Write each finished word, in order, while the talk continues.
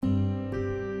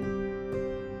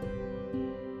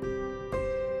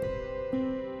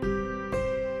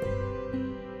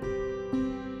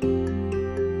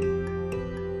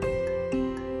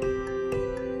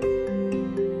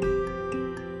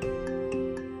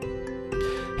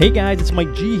Hey guys, it's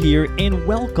Mike G here, and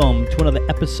welcome to another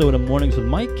episode of Mornings with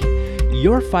Mike,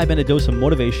 your 5-minute dose of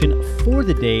motivation for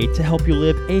the day to help you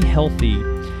live a healthy,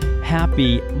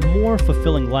 happy, more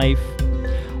fulfilling life.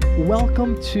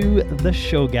 Welcome to the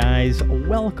show, guys.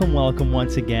 Welcome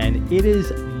once again. It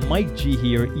is Mike G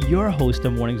here, your host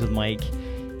of Mornings with Mike,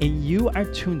 and you are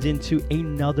tuned into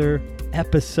another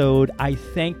episode. I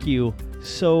thank you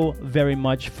so very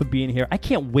much for being here. I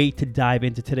can't wait to dive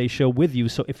into today's show with you.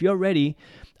 So if you're ready,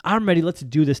 I'm ready. Let's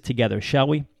do this together, shall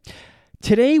we?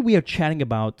 Today we are chatting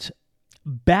about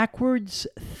backwards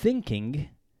thinking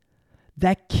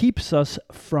that keeps us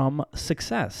from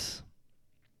success.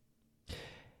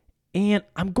 And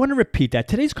I'm going to repeat that.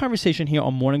 Today's conversation here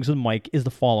on Mornings with Mike is the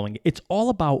following. It's all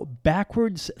about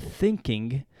backwards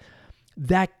thinking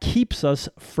that keeps us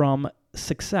from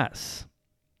success.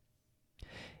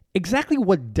 Exactly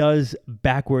what does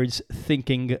backwards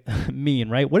thinking mean,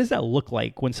 right? What does that look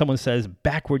like when someone says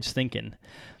backwards thinking?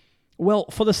 Well,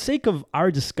 for the sake of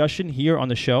our discussion here on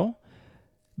the show,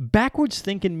 backwards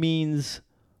thinking means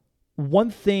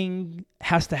one thing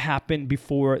has to happen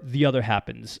before the other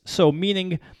happens. So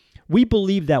meaning we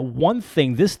believe that one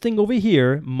thing, this thing over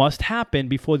here, must happen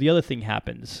before the other thing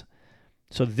happens.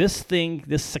 So this thing,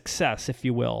 this success, if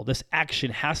you will, this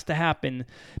action has to happen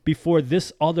before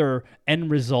this other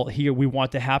end result here we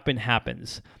want to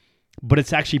happens. But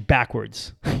it's actually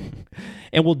backwards.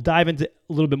 And we'll dive into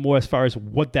a little bit more as far as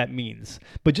what that means.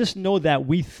 But just know that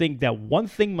we think that one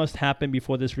thing must happen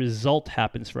before this result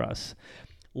happens for us.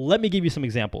 Let me give you some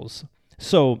examples.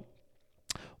 So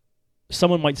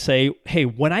someone might say, hey,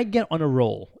 when I get on a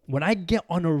roll and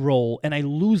I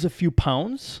lose a few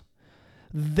pounds,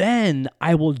 then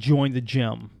I will join the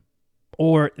gym,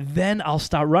 or then I'll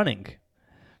start running.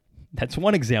 That's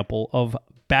one example of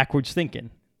backwards thinking,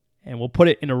 and we'll put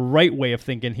it in a right way of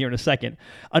thinking here in a second.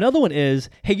 Another one is,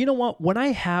 hey, you know what? When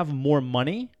I have more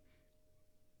money,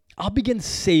 I'll begin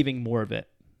saving more of it.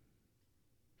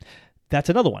 That's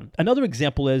another one. Another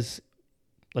example is,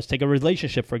 let's take a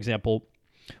relationship, for example.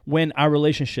 When our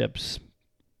relationships,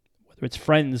 whether it's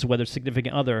friends, whether it's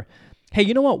significant other, hey,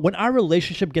 you know what? When our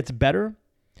relationship gets better,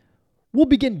 we'll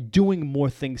begin doing more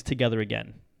things together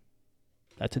again.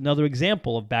 That's another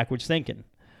example of backwards thinking.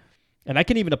 And I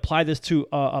can even apply this to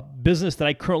a business that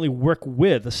I currently work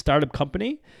with, a startup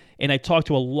company. And I talk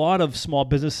to a lot of small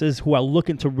businesses who are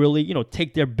looking to really,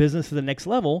 take their business to the next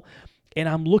level. And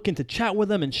I'm looking to chat with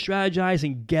them and strategize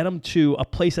and get them to a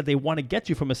place that they want to get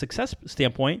to from a success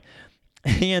standpoint.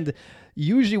 And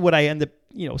usually what I end up,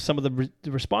 some of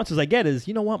the responses I get is,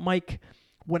 you know what, Mike,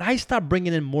 when I start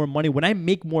bringing in more money, when I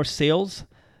make more sales,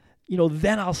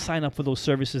 then I'll sign up for those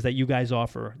services that you guys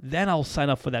offer. Then I'll sign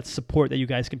up for that support that you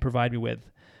guys can provide me with.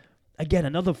 Again,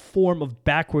 another form of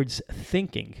backwards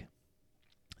thinking.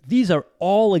 These are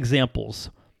all examples.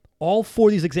 All four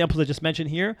of these examples I just mentioned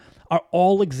here are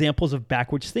all examples of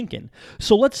backwards thinking.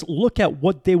 So let's look at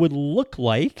what they would look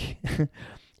like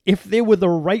if they were the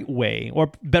right way,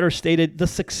 or better stated, the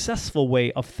successful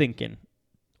way of thinking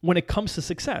when it comes to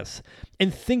success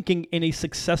and thinking in a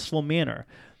successful manner.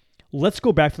 Let's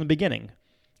go back from the beginning.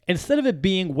 Instead of it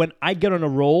being when I get on a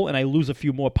roll and I lose a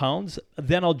few more pounds,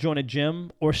 then I'll join a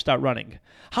gym or start running.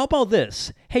 How about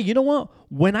this? Hey, you know what?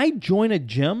 When I join a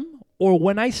gym or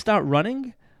when I start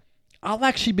running, I'll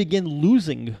actually begin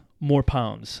losing more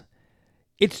pounds.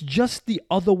 It's just the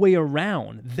other way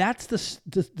around. That's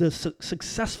the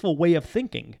successful way of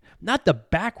thinking, not the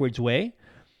backwards way.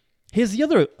 Here's the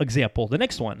other example, the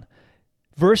next one.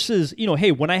 Versus,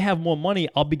 hey, when I have more money,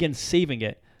 I'll begin saving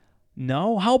it.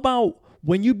 No, how about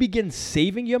when you begin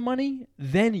saving your money,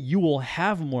 then you will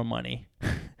have more money.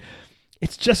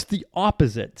 It's just the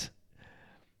opposite.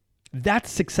 That's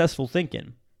successful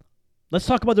thinking. Let's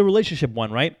talk about the relationship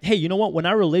one, right? Hey, you know what? When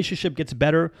our relationship gets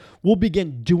better, we'll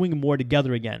begin doing more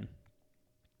together again.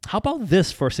 How about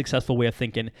this for a successful way of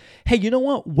thinking? Hey, you know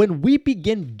what? When we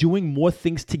begin doing more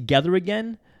things together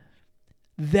again,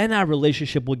 then our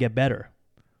relationship will get better.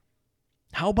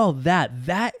 How about that?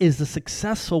 That is the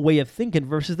successful way of thinking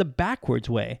versus the backwards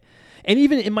way. And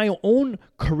even in my own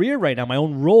career right now, my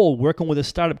own role working with a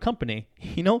startup company,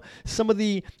 some of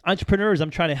the entrepreneurs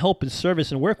I'm trying to help and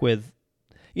service and work with,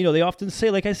 they often say,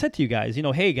 like I said to you guys,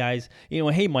 hey guys,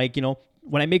 hey Mike,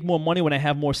 when I make more money, when I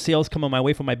have more sales coming my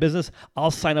way from my business,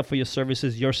 I'll sign up for your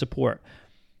services, your support.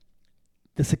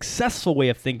 The successful way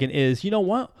of thinking is, you know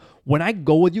what? When I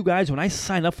go with you guys, when I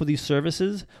sign up for these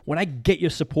services, when I get your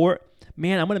support,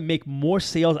 man, I'm going to make more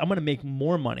sales. I'm going to make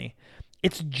more money.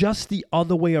 It's just the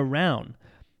other way around.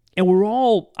 And we're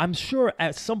all, I'm sure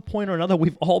at some point or another,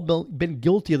 we've all been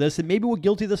guilty of this, and maybe we're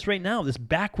guilty of this right now, this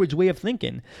backwards way of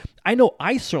thinking. I know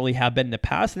I certainly have been in the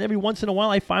past, and every once in a while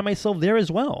I find myself there as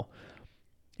well.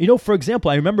 For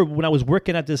example, I remember when I was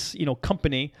working at this,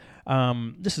 company,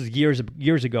 this is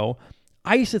years ago,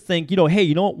 I used to think,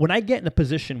 hey, when I get in a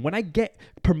position, when I get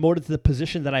promoted to the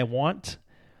position that I want,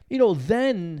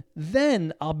 then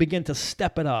I'll begin to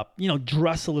step it up,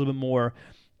 dress a little bit more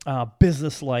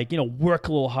business-like, work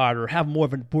a little harder, have more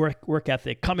of a work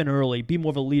ethic, come in early, be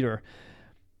more of a leader.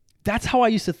 That's how I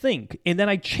used to think. And then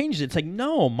I changed it. It's like,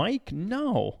 no, Mike,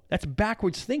 no. That's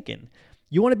backwards thinking.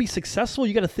 You want to be successful,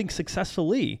 you got to think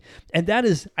successfully. And that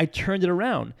is, I turned it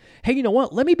around. Hey, you know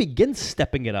what? Let me begin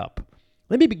stepping it up.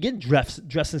 Let me begin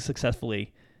dressing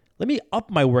successfully. Let me up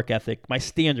my work ethic, my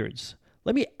standards.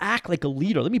 Let me act like a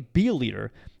leader. Let me be a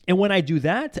leader. And when I do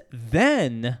that,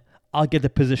 then I'll get the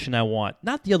position I want,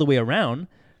 not the other way around.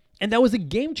 And that was a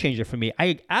game changer for me.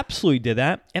 I absolutely did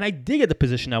that. And I did get the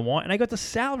position I want, and I got the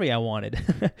salary I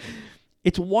wanted.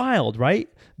 It's wild, right?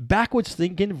 Backwards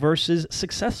thinking versus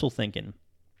successful thinking.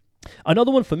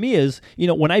 Another one for me is,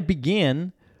 when I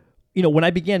began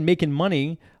making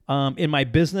money in my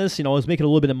business, I was making a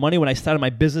little bit of money when I started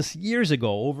my business years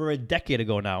ago, over a decade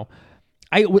ago now.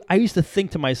 I used to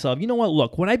think to myself, you know what,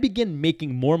 look, when I begin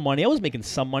making more money, I was making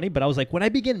some money, but I was like, when I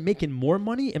begin making more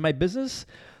money in my business,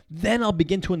 then I'll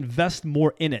begin to invest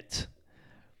more in it.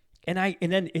 And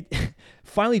then it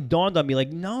finally dawned on me,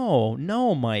 like,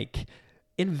 no, Mike,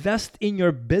 invest in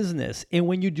your business. And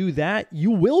when you do that,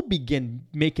 you will begin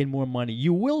making more money.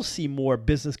 You will see more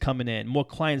business coming in, more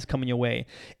clients coming your way.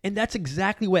 And that's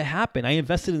exactly what happened. I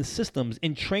invested in systems,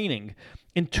 in training,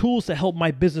 in tools to help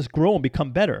my business grow and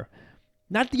become better.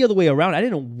 Not the other way around. I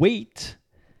didn't wait.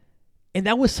 And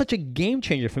that was such a game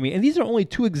changer for me. And these are only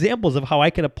 2 examples of how I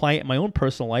can apply it in my own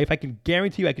personal life. I can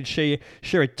guarantee you I can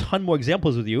share a ton more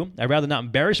examples with you. I'd rather not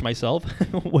embarrass myself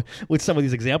with some of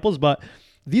these examples, but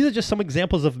these are just some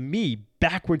examples of me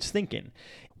backwards thinking.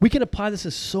 We can apply this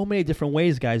in so many different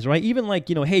ways, guys, right? Even like,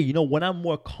 hey, when I'm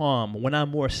more calm, when I'm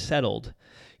more settled,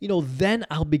 then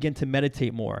I'll begin to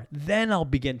meditate more. Then I'll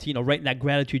begin to, write in that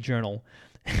gratitude journal.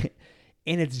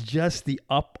 And it's just the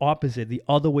opposite, the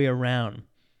other way around.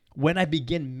 When I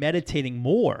begin meditating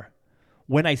more,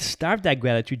 when I start that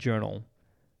gratitude journal,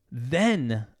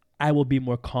 then I will be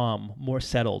more calm, more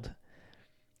settled.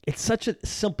 It's such a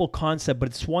simple concept, but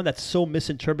it's one that's so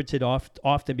misinterpreted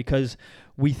often because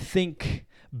we think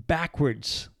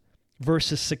backwards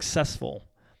versus successful.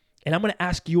 And I'm going to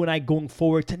ask you and I going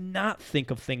forward to not think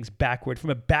of things backward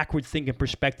from a backward thinking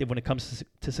perspective when it comes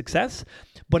to success,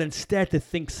 but instead to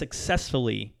think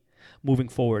successfully moving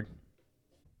forward.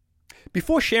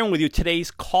 Before sharing with you today's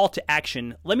call to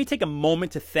action, let me take a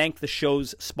moment to thank the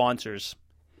show's sponsors.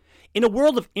 In a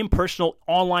world of impersonal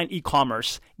online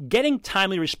e-commerce, getting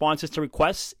timely responses to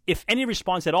requests, if any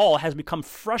response at all, has become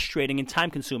frustrating and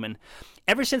time-consuming.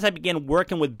 Ever since I began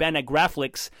working with Ben at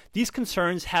Graflix, these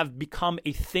concerns have become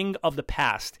a thing of the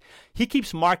past. He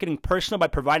keeps marketing personal by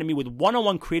providing me with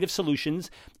one-on-one creative solutions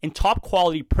and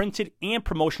top-quality printed and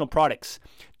promotional products.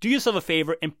 Do yourself a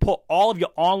favor and put all of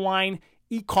your online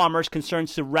e-commerce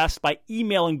concerns to rest by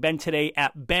emailing Ben today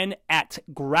at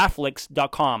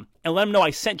ben@graflix.com and let him know I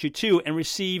sent you too, and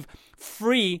receive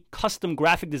free custom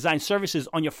graphic design services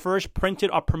on your first printed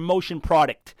or promotion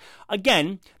product.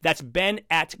 Again, that's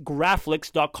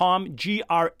ben@graflix.com,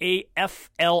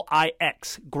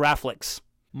 Graflix, Graflix.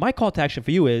 My call to action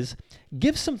for you is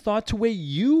give some thought to where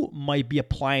you might be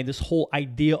applying this whole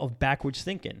idea of backwards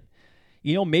thinking.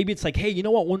 Maybe it's like, hey, you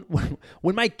know what?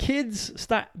 When my kids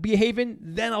start behaving,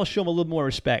 then I'll show them a little more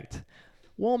respect.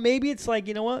 Well, maybe it's like,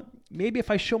 you know what? Maybe if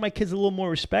I show my kids a little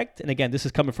more respect, and again, this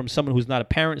is coming from someone who's not a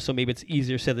parent, so maybe it's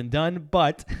easier said than done,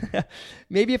 but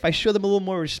maybe if I show them a little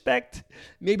more respect,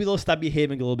 maybe they'll start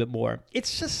behaving a little bit more.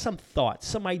 It's just some thoughts,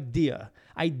 some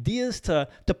ideas to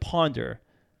ponder.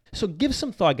 So give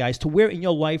some thought, guys, to where in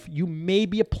your life you may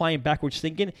be applying backwards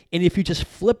thinking, and if you just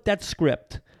flip that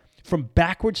script from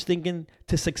backwards thinking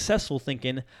to successful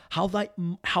thinking, how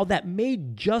that may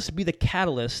just be the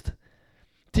catalyst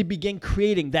to begin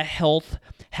creating that health,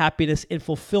 happiness, and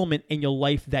fulfillment in your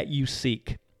life that you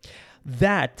seek.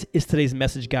 That is today's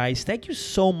message, guys. Thank you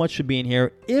so much for being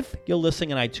here. If you're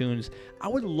listening on iTunes, I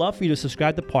would love for you to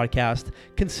subscribe to the podcast.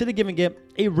 Consider giving it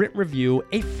a written review,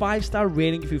 a 5-star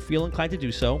rating if you feel inclined to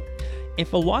do so. And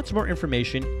for lots more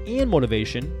information and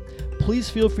motivation, please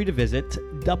feel free to visit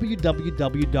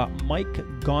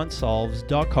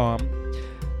www.mikegonsalves.com.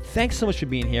 Thanks so much for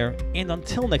being here. And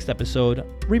until next episode,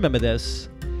 remember this: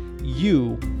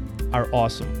 you are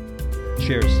awesome.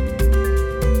 Cheers.